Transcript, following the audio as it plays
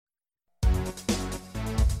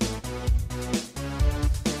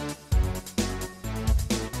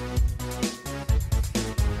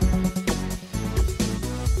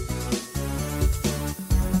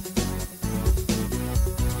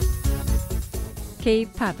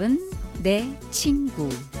케이팝은 내 친구.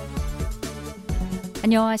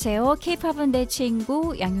 안녕하세요. 케이팝은 내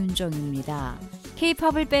친구 양윤정입니다.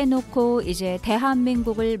 케이팝을 빼놓고 이제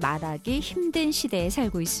대한민국을 말하기 힘든 시대에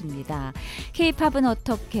살고 있습니다. 케이팝은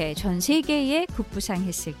어떻게 전 세계에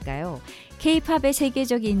급부상했을까요? 케이팝의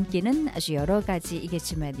세계적 인기는 아주 여러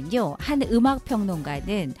가지이겠지만요. 한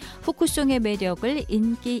음악평론가는 후크송의 매력을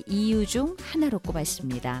인기 이유 중 하나로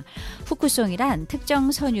꼽았습니다. 후크송이란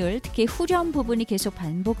특정 선율, 특히 후렴 부분이 계속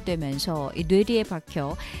반복되면서 이 뇌리에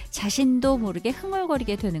박혀 자신도 모르게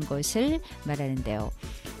흥얼거리게 되는 것을 말하는데요.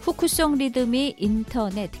 후크송 리듬이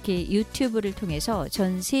인터넷, 특히 유튜브를 통해서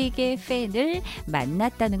전 세계 팬을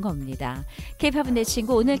만났다는 겁니다. 케이팝은 내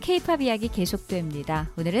친구, 오늘 케이팝 이야기 계속됩니다.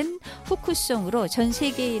 오늘은 후크송으로 전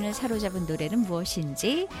세계인을 사로잡은 노래는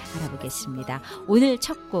무엇인지 알아보겠습니다. 오늘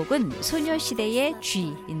첫 곡은 소녀시대의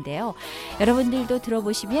G인데요. 여러분들도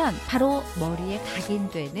들어보시면 바로 머리에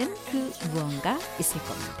각인되는 그 무언가 있을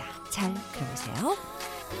겁니다. 잘 들어보세요.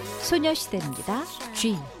 소녀시대입니다.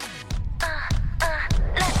 G.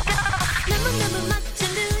 너무 멋져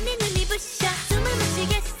눈이 부셔 숨을 못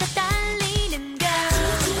쉬겠어 떨리는 걸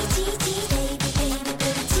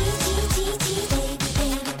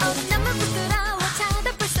너무 부끄러워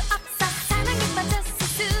쳐다볼 수 없어 사랑에 빠졌어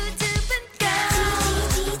수줍은 걸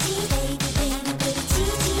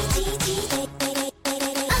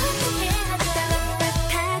어떻게 하다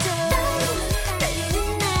어떡하죠 떨리는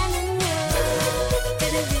나는요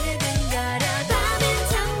두근두근거려 밤엔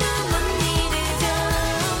잠도 못 이루죠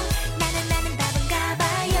나는 바본가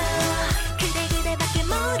봐요 그대밖에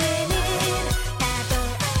모르는 나도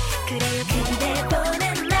그래요 그대 보는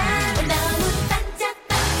나 너무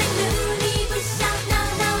반짝반짝 눈이 부셔 No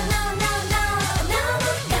no no no no 너무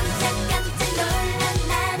깜짝 놀란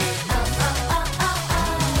나는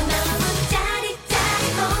너무 짜릿짜릿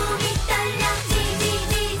몸이 떨려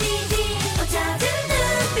지지지지지 젖은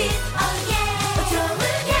눈빛 oh yeah 좋은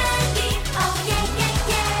향기 oh yeah yeah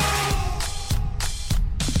yeah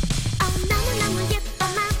너무너무 예뻐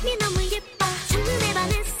맘이 너무 예뻐 첫눈에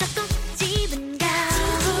반했어 꼭 집은 가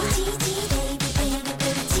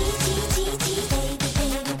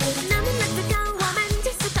너무나 뜨거워 만질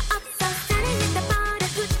수가 없어 사랑했다 버려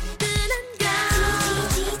후끈한 걸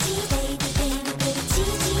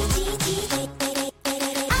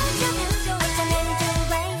어쩌면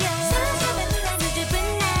좋아요 수줍은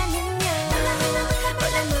나는요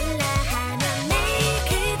몰라 하면 매일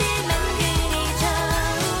그대만 그리죠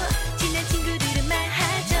친한 친구들은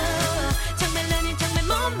말하죠 정말 너는 정말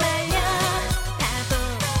못 말려 바보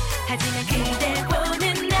하지만 그대 보는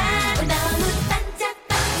나 너무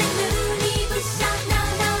반짝반짝 눈이 부셔 No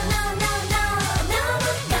no no no no 너무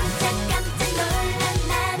깜짝 놀란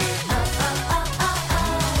나는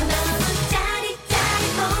너무 짜릿짜릿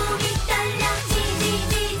몸이 떨려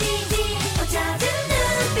지지지지지 젖은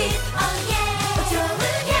눈빛 oh yeah 좋은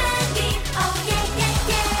향기 oh yeah yeah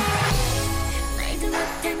yeah 말도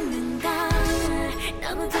못하는 걸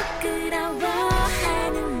너무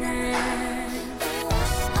부끄러워하는 날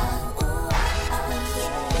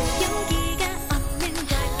용기가 없는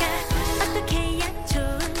걸까 어떻게 해야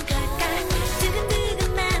좋은 걸까 두근두근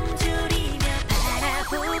맘 졸이며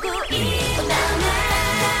바라보고 있고 너무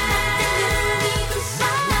눈이 부셔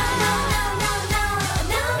No no no no no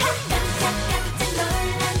너무 깜짝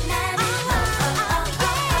놀란 나는 너무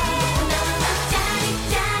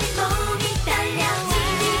짜릿짜릿 몸이 떨려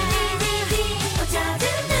지지지지지 젖은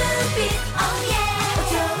눈빛 oh yeah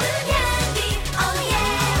좋은 향기 oh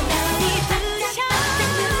yeah 눈이 부셔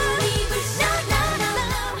No no no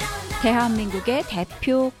no 대한민국의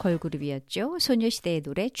대표 걸그룹이었죠. 소녀시대의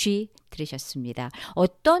노래 G 들으셨습니다.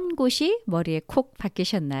 어떤 곳이 머리에 콕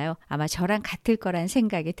박히셨나요? 아마 저랑 같을 거란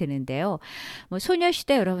생각이 드는데요.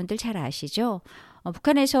 소녀시대 여러분들 잘 아시죠?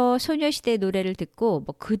 북한에서 소녀시대 노래를 듣고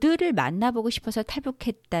그들을 만나보고 싶어서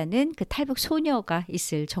탈북했다는 그 탈북 소녀가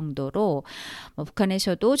있을 정도로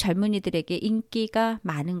북한에서도 젊은이들에게 인기가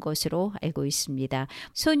많은 것으로 알고 있습니다.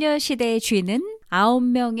 소녀시대의 G는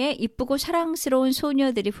 9명의 이쁘고 사랑스러운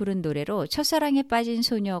소녀들이 부른 노래로 첫사랑에 빠진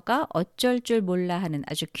소녀가 어쩔 줄 몰라 하는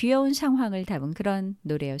아주 귀여운 상황을 담은 그런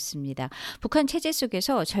노래였습니다. 북한 체제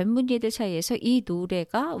속에서 젊은이들 사이에서 이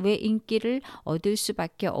노래가 왜 인기를 얻을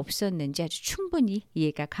수밖에 없었는지 아주 충분히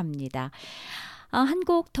이해가 갑니다. 한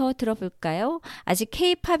곡 더 들어볼까요? 아직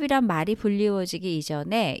케이팝이란 말이 불리워지기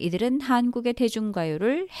이전에 이들은 한국의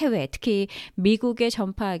대중가요를 해외, 특히 미국에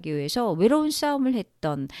전파하기 위해서 외로운 싸움을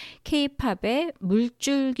했던 케이팝의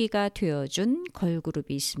물줄기가 되어준 걸그룹이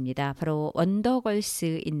있습니다. 바로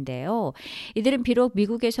원더걸스인데요. 이들은 비록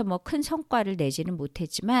미국에서 큰 성과를 내지는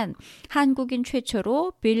못했지만 한국인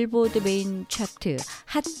최초로 빌보드 메인 차트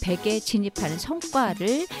핫 100에 진입하는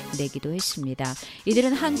성과를 내기도 했습니다.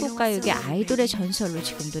 이들은 한국 가요계 아이돌의 전설로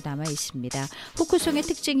지금도 남아 있습니다. 후크송의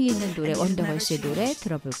특징이 있는 노래 원더걸스의 노래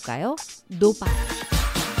들어볼까요? Nobody.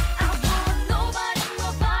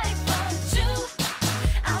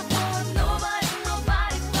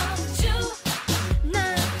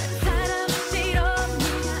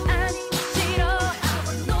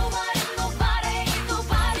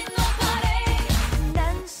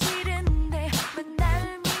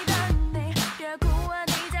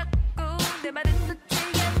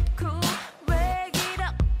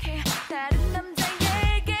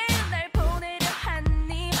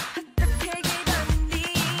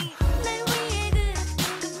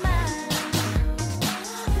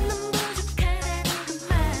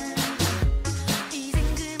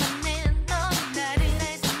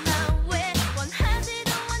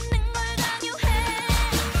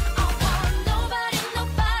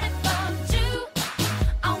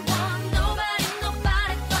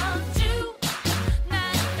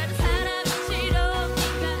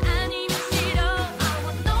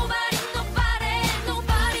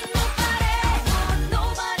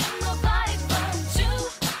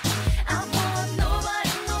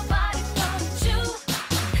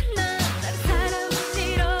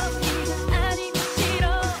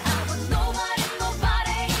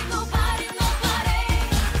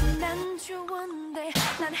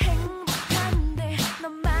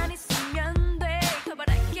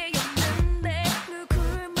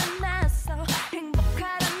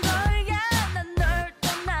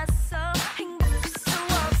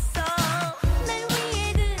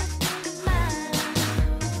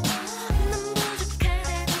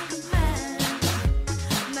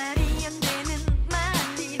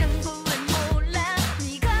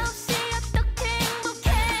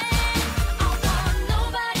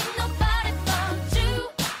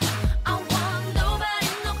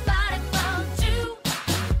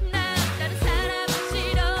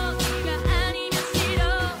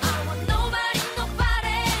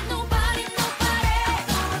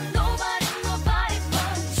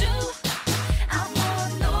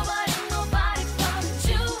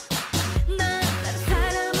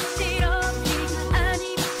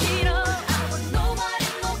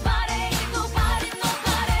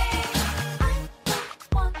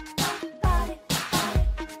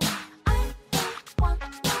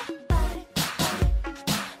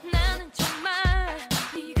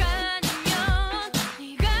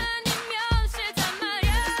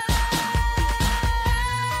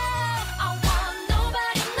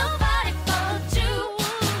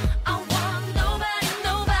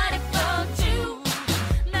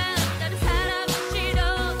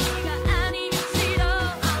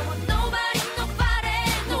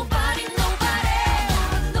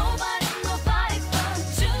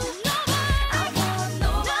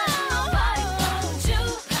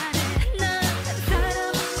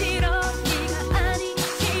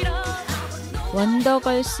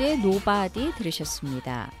 원더걸스의 노바디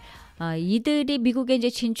들으셨습니다. 이들이 미국에 이제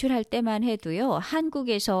진출할 때만 해도요,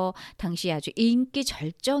 한국에서 당시 아주 인기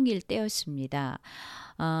절정일 때였습니다.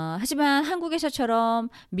 하지만 한국에서처럼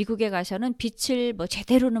미국에 가서는 빛을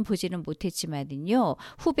제대로는 보지는 못했지만요,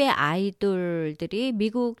 후배 아이돌들이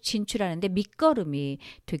미국 진출하는데 밑거름이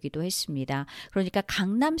되기도 했습니다. 그러니까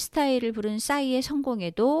강남 스타일을 부른 싸이의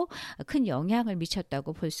성공에도 큰 영향을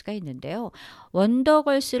미쳤다고 볼 수가 있는데요.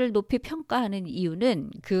 원더걸스를 높이 평가하는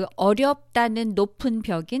이유는 그 어렵다는 높은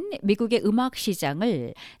벽인 미국의 음악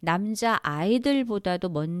시장을 남자 아이들보다도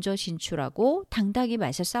먼저 진출하고 당당히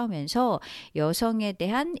맞서 싸우면서 여성에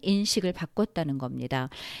대한 인식을 바꿨다는 겁니다.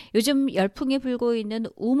 요즘 열풍이 불고 있는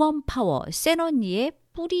우먼 파워, 센 언니의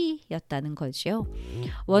뿌리였다는 거죠.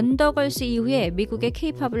 원더걸스 이후에 미국의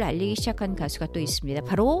케이팝을 알리기 시작한 가수가 또 있습니다.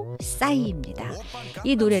 바로 싸이입니다.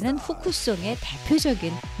 이 노래는 후크송의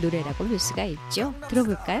대표적인 노래라고 볼 수가 있죠.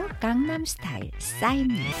 들어볼까요? 강남스타일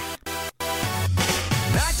싸이입니다.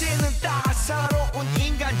 낮에는 따사로운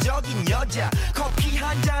인간적인 여자, 커피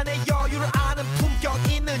한 잔에 여유를 아는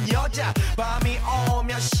품격 있는 여자, 밤이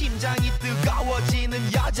오면 심장이 뜨거워지는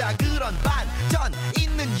여자, 그런 반전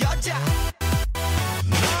있는 여자.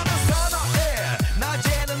 너는 선어해,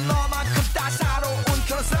 낮에는 너만큼 따사로운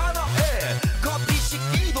그런 선어해, 커피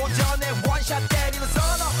식기도 전에 원샷 때리는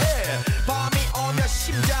선어해, 밤이 오면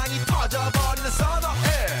심장이 터져버리는 선어해.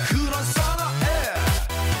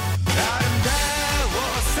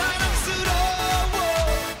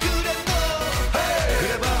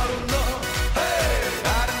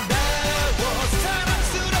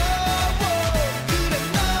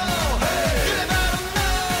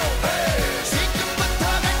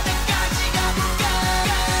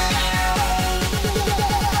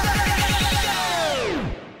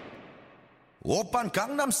 오빤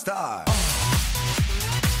강남스타일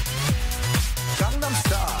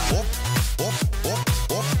강남스타일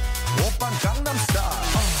오빤 강남스타일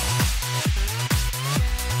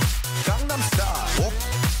강남스타일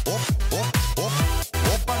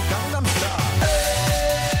오빤 강남스타일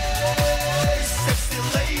에이 섹시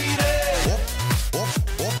레이디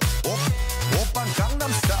오빤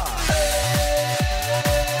강남스타일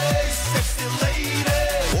에이 섹시 레이디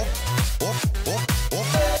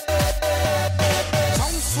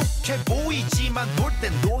성숙해 보이지만 놀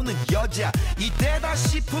땐 노는 여자 이때다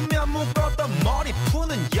싶으면 묶었던 머리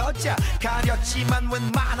푸는 여자 가렸지만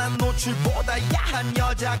웬만한 노출보다 야한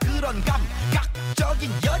여자 그런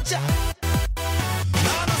감각적인 여자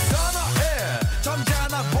나는 선어해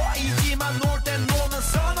점잖아 보이지만 놀 땐 노는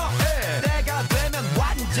선어해 내가 되면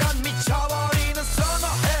완전 미쳐버리는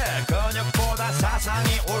선어해 근육보다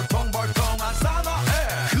사상이 울퉁불퉁한 선어해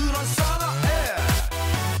그런 선어해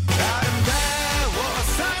아름다워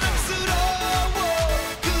사랑스러워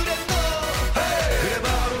그래 너 hey. 그래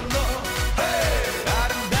바로 너 hey.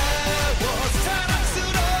 아름다워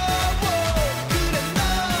사랑스러워 그래 너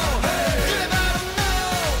hey. 그래 바로 너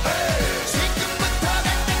hey. 지금부터 갈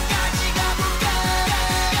때까지 가볼까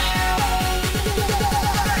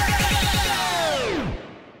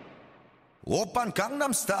오빤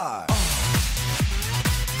강남스타일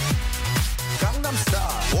강남스타일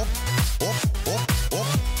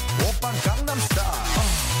오빤 강남스타일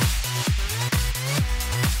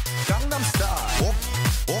강남스타일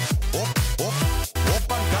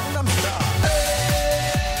오빤 강남스타일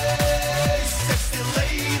에이 섹시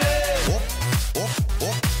레이디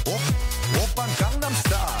오빤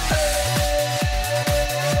강남스타일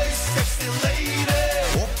에이 섹시 레이디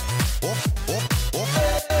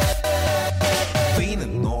뛰는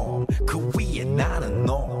놈그 위에 나는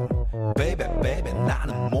놈 베이베 베이베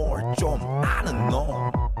나는 뭘 좀 아는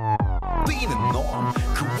놈 뛰는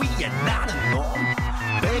놈그 위에 나는 놈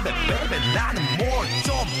베이베 베이베 나는 뭘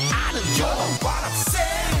좀 아는 놈 You know what I'm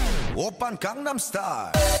saying 오빤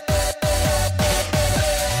강남스타일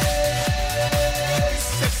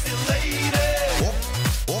섹시 레이디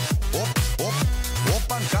오빤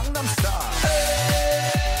강남스타일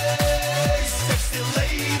섹시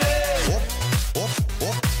레이디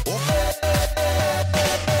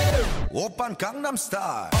오빤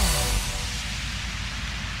강남스타일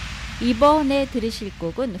이번에 들으실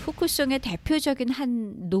곡은 후크송의 대표적인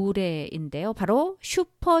한 노래인데요. 바로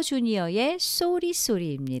슈퍼주니어의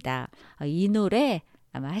쏘리쏘리입니다. 이 노래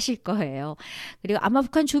아마 하실 거예요. 그리고 아마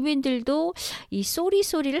북한 주민들도 이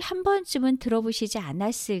쏘리쏘리를 한 번쯤은 들어보시지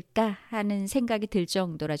않았을까 하는 생각이 들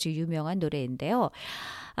정도로 아주 유명한 노래인데요.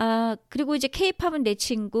 그리고 이제 케이팝은 내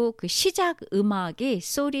친구 그 시작 음악이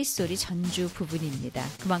쏘리쏘리 전주 부분입니다.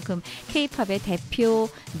 그만큼 케이팝의 대표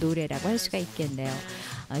노래라고 할 수가 있겠네요.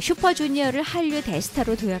 슈퍼주니어를 한류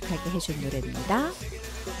대스타로 도약하게 해준 노래입니다.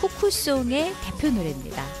 후크송의 대표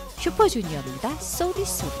노래입니다. 슈퍼주니어입니다.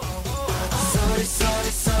 쏘리쏘리.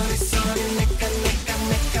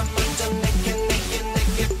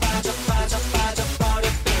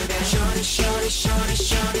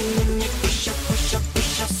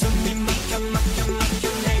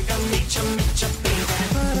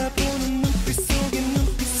 바라보는 눈빛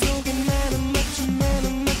속에 나는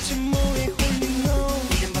마치 뭐에 홀린 너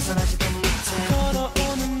이젠 벗어나지도 못해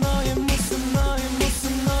걸어오는 너의 모습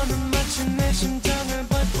너는 마치 내 심장을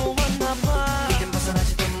밟고 왔나봐 이젠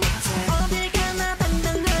벗어나지도 못해 어딜 가나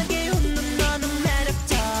당당하게 웃는 너는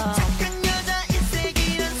매력적 착한 여자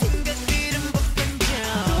일색이란 생각들은 복근적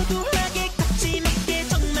도도하게 껍질맞게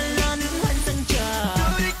정말 너는 환상적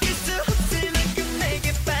돌이킬 수 없을 만큼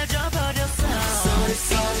내게 빠져버렸어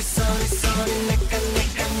Sorry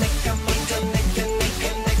내가 먼저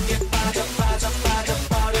내게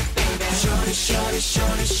빠져버려 baby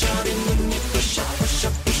Shorty 눈이 부셔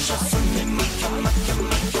숨이 막혀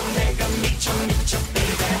내가 미쳐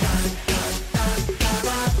baby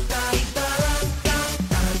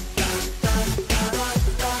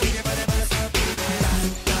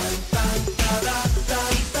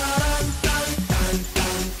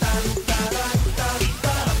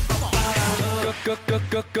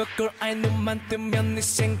걸 아이 눈만 뜨면 네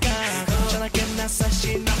생각 전화게 나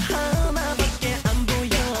사실 너 하나밖에 안 보여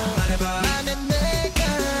말해봐 만약 내가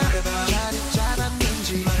자리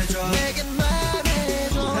잡았는지 내게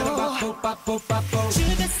말해줘 빠뽀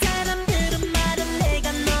주변 사람들은 말은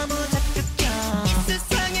내가 너무 적극적 이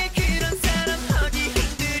세상에 그런 사람 어디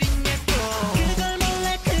흩들이냐고 그걸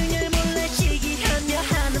몰라 그녀를 몰라 시기하며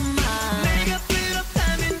하는 말 내가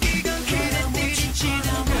부럽다면 그건 그대들인지도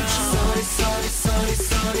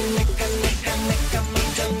Sorry 내가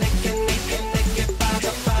먼저 내게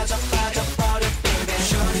빠져버려 baby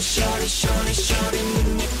Shorty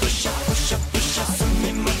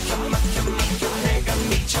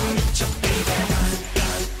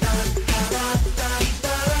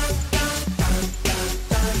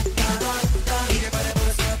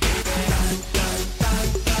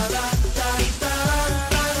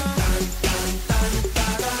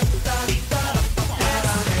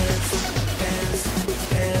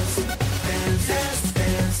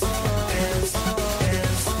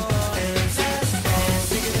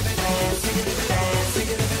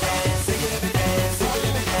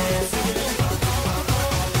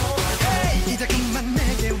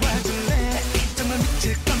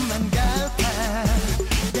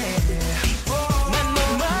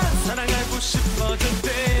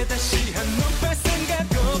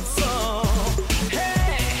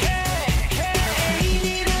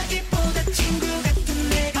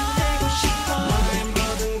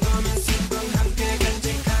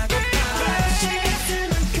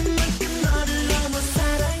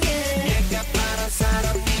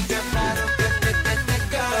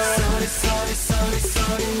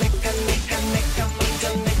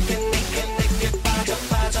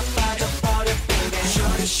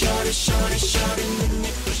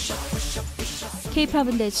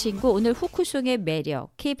케이팝은 내 친구, 오늘 후크송의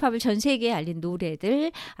매력, 케이팝을 전 세계에 알린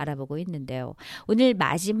노래들 알아보고 있는데요. 오늘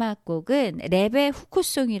마지막 곡은 랩의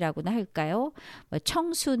후크송이라고나 할까요?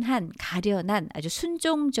 청순한, 가련한, 아주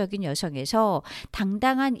순종적인 여성에서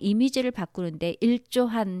당당한 이미지를 바꾸는데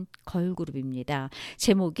일조한 걸그룹입니다.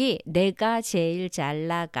 제목이 내가 제일 잘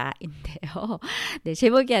나가인데요. 네,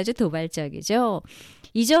 제목이 아주 도발적이죠.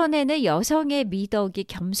 이전에는 여성의 미덕이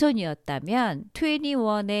겸손이었다면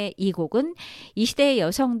 21의 이 곡은 이 시대의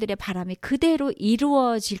여성들의 바람이 그대로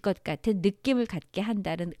이루어질 것 같은 느낌을 갖게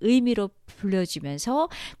한다는 의미로 불려지면서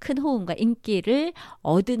큰 호응과 인기를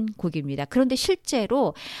얻은 곡입니다. 그런데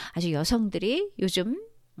실제로 아주 여성들이 요즘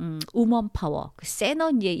우먼 파워, 그 센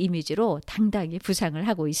언니의 이미지로 당당히 부상을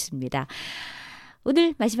하고 있습니다.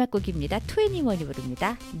 오늘 마지막 곡입니다. 21이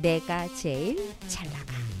부릅니다. 내가 제일 잘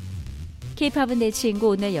나가. 케이팝은 내 친구,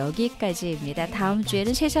 오늘 여기까지입니다. 다음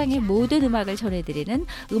주에는 세상의 모든 음악을 전해드리는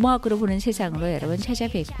음악으로 보는 세상으로 여러분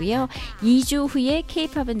찾아뵙고요. 2주 후에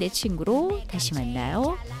케이팝은 내 친구로 다시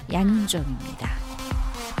만나요. 양윤정입니다.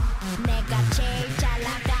 내가 제일 잘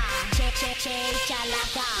나가 제일 잘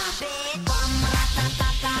나가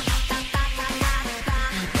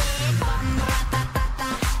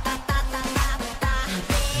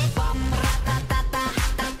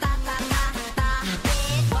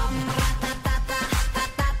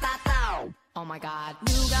Oh my god.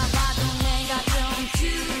 누가 봐도 내가 좀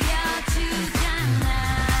줄여주잖아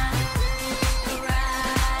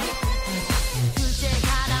Right 둘째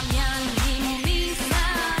가라면 이미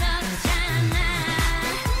서럽잖아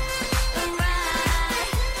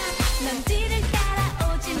Right 넌 뒤를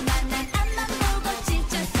따라오지만 난 앞만 보고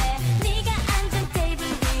질주해 네가 앉은 테이블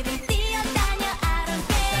위를 뛰어다녀 I don't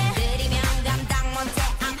care 들이면 감당 못해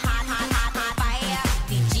I'm hot hot hot hot fire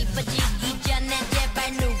뒤집어지기 전에 제발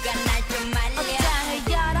누가 날 좀 말려 옷장을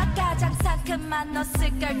열어 가장 상큼한 옷을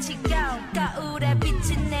걸치고 거울에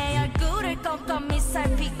비친 내 얼굴을 꼼꼼히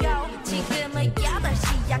살피고 지금은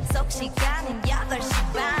 8시 약속 시간은 8시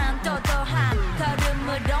반 도도한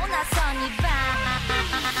걸음으로 나선 이 밤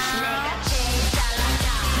내가 제일 잘 나가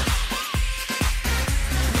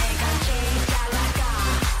내가 제일 잘 나가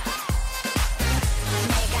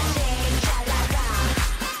내가 제일 잘 나가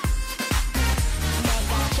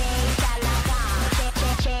내가 제일 잘 나가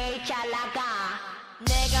제일 잘 나가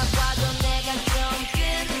내가 봐도 내가 좀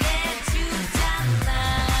끝내주잖아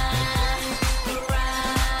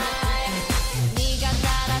Right 네가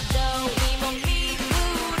달아도 이 몸이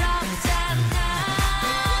부럽잖아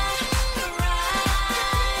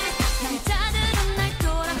Right 남자들은 날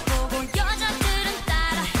돌아보고 여자들은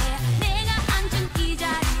따라해 내가 앉은 이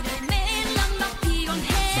자리를 매일 넌 막 피곤해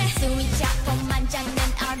숨이 차고 만져는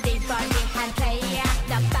어리버리한 플레이야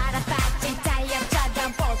나 바라봐진 타이어처럼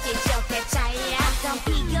보기 좋게 차이야 어떤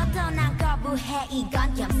비교도 난 거부해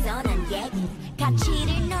이건 겸손한 얘기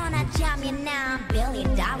가치를 논하자면 난 $1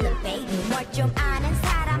 billion baby 뭘 좀